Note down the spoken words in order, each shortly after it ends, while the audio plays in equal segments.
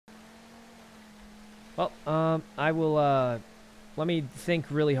Well, I will, let me think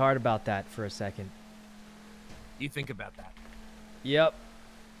really hard about that for a second. You think about that. Yep.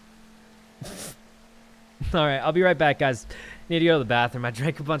 Alright, I'll be right back, guys. Need to go to the bathroom. I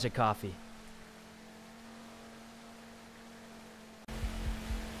drank a bunch of coffee.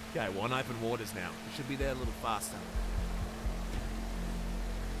 Okay, one open waters now. We should be there a little faster.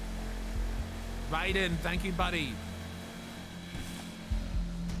 Raiden, thank you, buddy.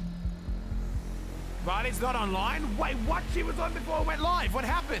 Raiden's not online? Wait, what? She was on before it went live. What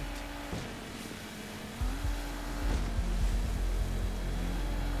happened?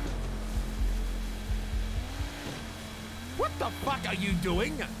 What the fuck are you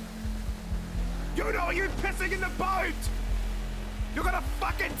doing? Yuno, are you pissing in the boat? You're gonna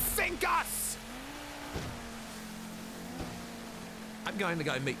fucking sink us! I'm going to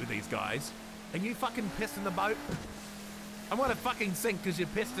go meet with these guys. And you fucking pissed in the boat? I'm gonna fucking sink because you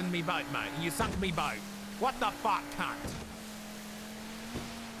pissed in me boat, mate. And you sunk me boat. What the fuck, cunt?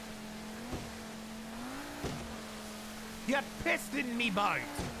 You pissed in me boat.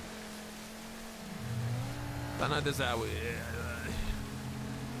 I know this is how we...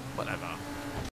 whatever.